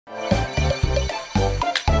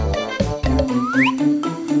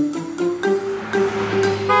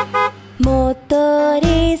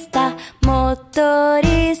Motorista,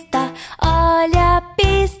 motorista, olha a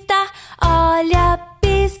pista, olha a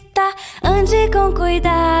pista. Ande com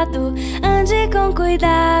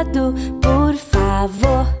cuidado, por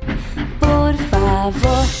favor, por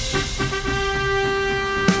favor.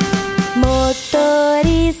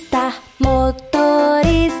 Motorista,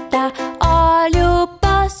 motorista, olha o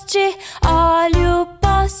poste, olha o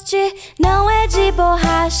poste. Não é de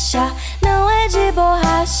borracha, não é de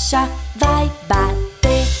borracha. Vai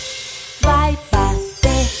bater, vai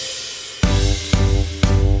bater.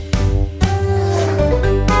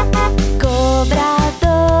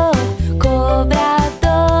 Cobrador,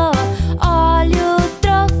 cobrador, olha o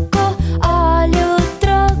troco, olha o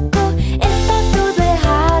troco. Está tudo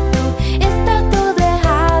errado, está tudo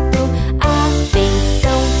errado.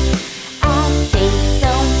 Atenção,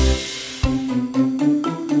 atenção.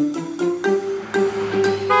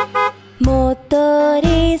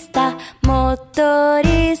 Motorista,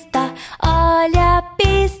 motorista, olha a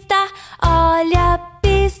pista, olha a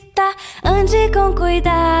pista. Ande com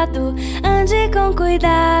cuidado,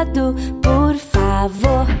 por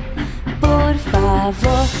favor, por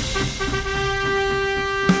favor.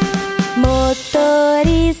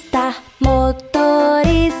 Motorista,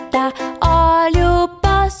 motorista, olha o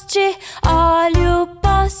poste, olha o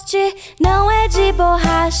poste. Não é de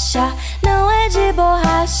borracha, não é de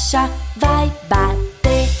borracha. Vai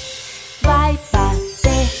bater, vai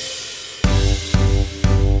bater.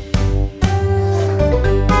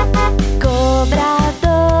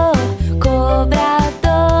 Cobrador,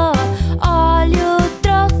 cobrador, olha o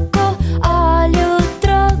troco, olha o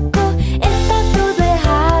troco. Está tudo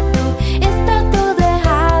errado, está tudo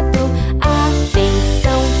errado.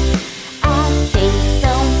 Atenção,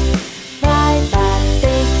 atenção. Vai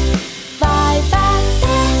bater, vai bater.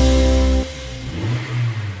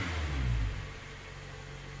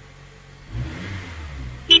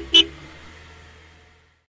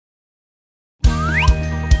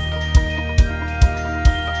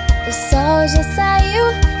 O sol já saiu,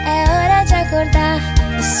 é hora de acordar.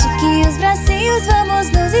 Estique os bracinhos, vamos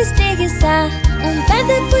nos espreguiçar. Um pé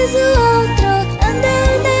depois o outro, anda,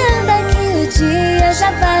 anda, anda, que o dia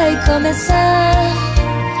já vai começar.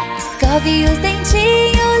 Escove os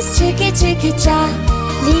dentinhos, tique, tique, tchá.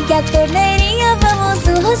 Liga a torneirinha, vamos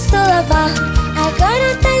o rosto lavar.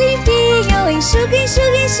 Agora tá limpinho, enxuga,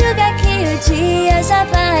 enxuga, enxuga, que o dia já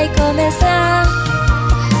vai começar.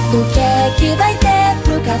 O que é que vai ter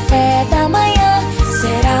pro café da manhã?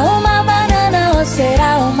 Será uma banana ou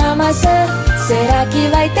será uma maçã? Será que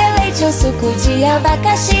vai ter leite ou suco de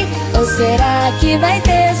abacaxi? Ou será que vai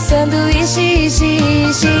ter sanduíche,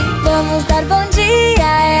 ixi? Vamos dar bom dia,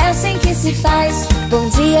 é assim que se faz. Bom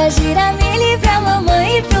dia, Giramille, pra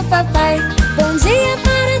mamãe e pro papai. Bom dia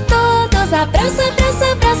para todos, abraça,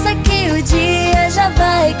 abraça, abraça, que o dia já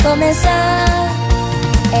vai começar.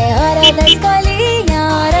 É hora da escolinha,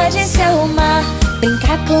 hora de se arrumar.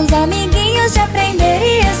 Brincar com os amiguinhos, de aprender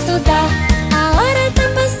e estudar. A hora tá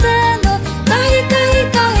passando, corre, corre,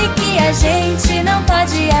 corre, que a gente não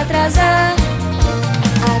pode atrasar.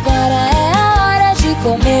 Agora é a hora de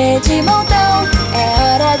comer de montão. É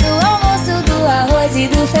hora do almoço, do arroz e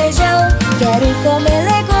do feijão. Quero comer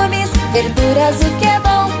legumes, verduras, o que é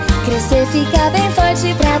bom. Crescer, ficar bem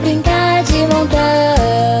forte pra brincar de montão.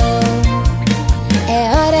 É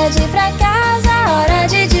hora de ir pra casa, hora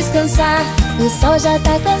de descansar. O sol já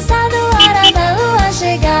tá cansado, hora da lua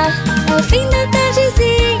chegar. É o fim da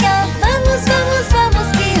tardezinha, vamos, vamos, vamos,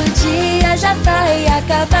 que o dia já vai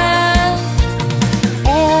acabar. É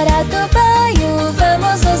hora do banho,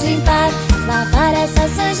 vamos nos limpar. Lavar essa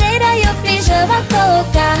sujeira e o pijama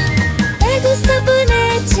colocar. Pega o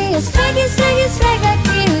sabonete, esfrega, esfrega, esfrega,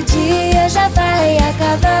 que o dia já vai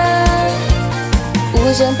acabar.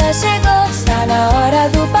 O jantar chegou, está na hora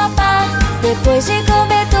do papá. Depois de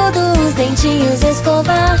comer tudo, os dentinhos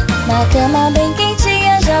escovar. Na cama bem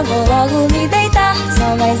quentinha, já vou logo me deitar.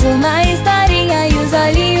 Só mais uma historinha e os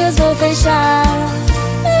olhinhos vou fechar.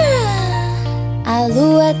 A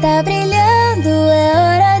lua tá brilhando, é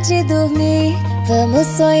hora de dormir. Vamos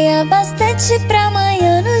sonhar bastante pra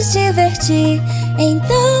amanhã nos divertir.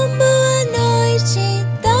 Então boa noite,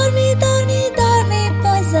 dorme, dorme, dorme,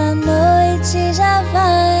 pois a noite já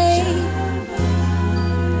vai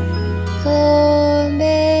começar.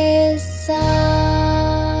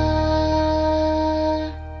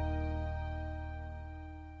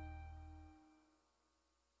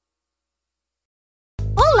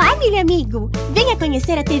 Olá, Milho Amigo! Venha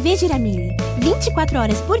conhecer a TV Giramille. 24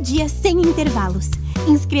 horas por dia, sem intervalos.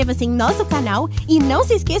 Inscreva-se em nosso canal e não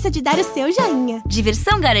se esqueça de dar o seu joinha.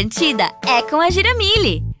 Diversão garantida é com a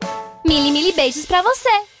Giramille. Mili beijos pra você.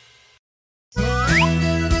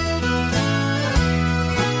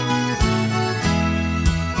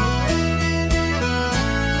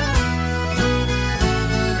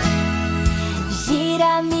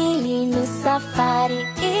 Giramille no safari,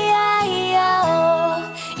 ia, ia,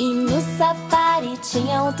 oh. E no safari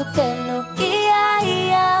tinha um tucano, ia,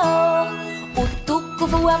 ia, oh. O tuco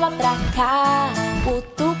voava pra cá, o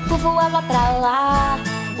tuco voava pra lá,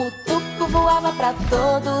 o tuco voava pra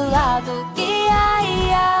todo lado, ia,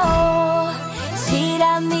 ia, oh.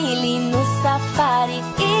 Giramille no safari,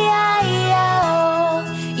 ia, ia, oh.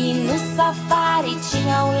 E no safari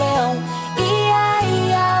tinha um leão, ia,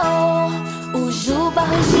 ia, oh. O juba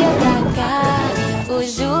rugia pra cá, o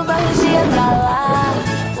juba rugia pra lá,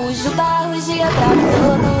 o juba rugia pra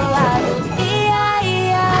todo lado, ia,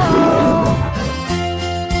 ia, oh.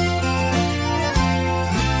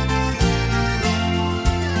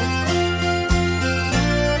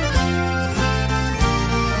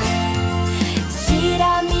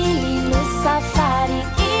 Giramille no safari,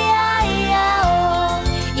 ia, ia, oh.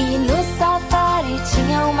 E no safari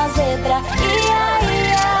tinha uma zebra, ia,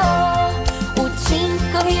 ia, oh. O Tim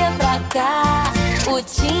corria pra cá, o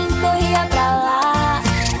Tim corria pra lá,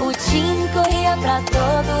 o Tim corria pra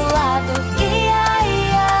todo lado, ia,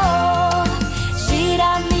 ia, oh.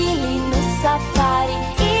 Giramille no safari,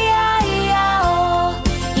 ia, ia, oh.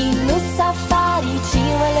 E no safari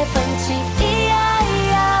tinha um elefante, ia,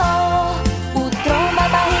 ia, oh. O tromba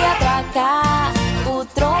barria pra cá, o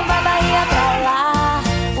tromba barria pra lá,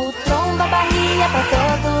 o tromba barria pra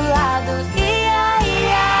todo lado, ia,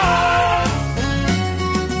 ia, oh.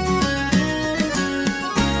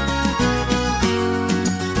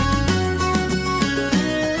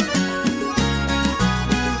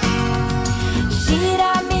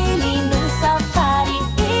 Giramille no safari,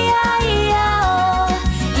 ia, ia, oh.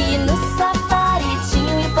 E no safari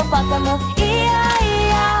tinha um hipopótamo, ia,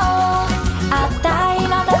 ia, oh. A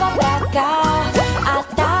Taina dava pra cá, a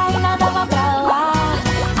Taina dava pra lá,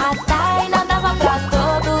 a Taina dava pra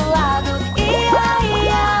todo lado, ia,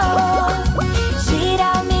 ia, oh.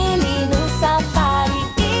 Giramille no safari,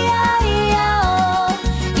 ia, ia, oh.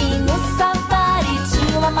 E no safari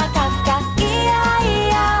tinha uma macaca, ia,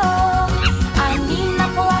 ia, oh. A Nina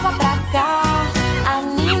pulava pra cá, a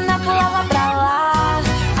Nina pulava pra lá,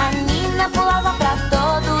 a Nina pulava pra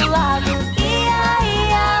todo lado, ia,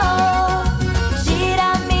 ia, oh.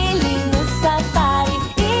 Giramille no safari,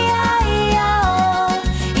 ia, ia, oh.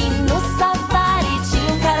 E no safari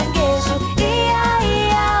tinha um caranguejo, ia,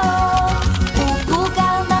 ia, oh. O Guga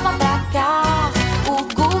andava pra cá, o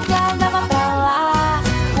Guga andava pra lá,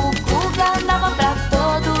 o Guga andava pra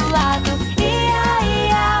todo lado, ia,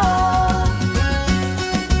 ia, oh.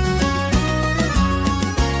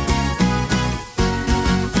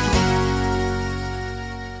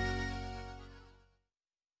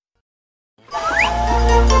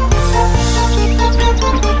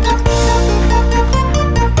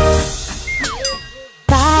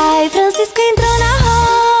 Pai Francisco entrou na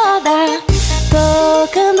roda,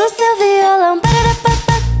 tocando seu violão,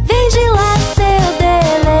 pararapapá. Vem de lá, seu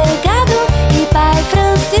delegado. E Pai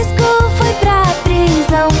Francisco foi pra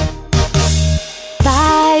prisão.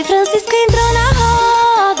 Pai Francisco entrou na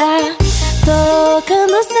roda,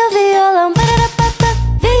 tocando seu violão, pararapapá.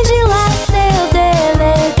 Vem de lá, seu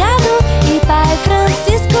delegado. E Pai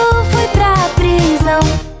Francisco foi pra prisão.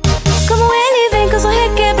 Como ele vem com o som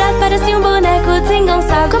requebrado, parece um boneco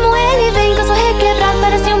desengonçado. Como ele vem com o som requebrado,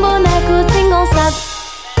 parece um boneco desengonçado.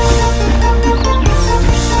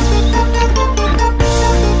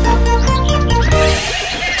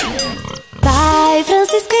 Pai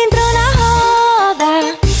Francisco entrou na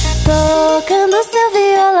roda, tocando seu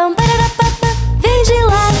violão, pararapapá. Vem de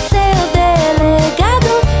lá, seu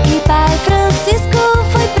delegado. E Pai Francisco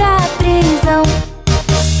foi pra prisão.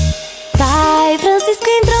 Pai Francisco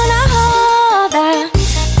entrou na roda,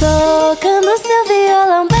 tocando seu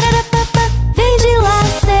violão, pararapapá. Vem de lá,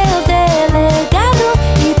 seu delegado.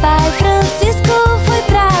 E Pai Francisco foi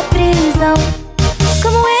pra prisão.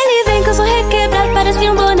 Como ele vem com o som requebrado, parece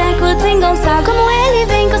um boneco desengonçado. Como ele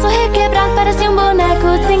vem com o som requebrado, parece um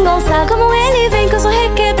boneco desengonçado. Como ele vem com o som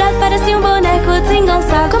requebrado, parece um boneco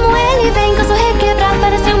desengonçado. Como ele vem com o som requebrado,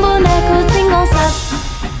 parece um boneco desengonçado.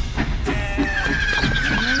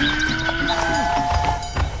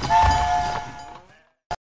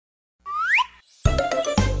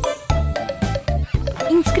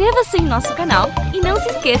 Inscreva-se em nosso canal e não se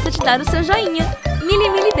esqueça de dar o seu joinha.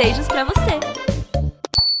 Mili beijos pra você!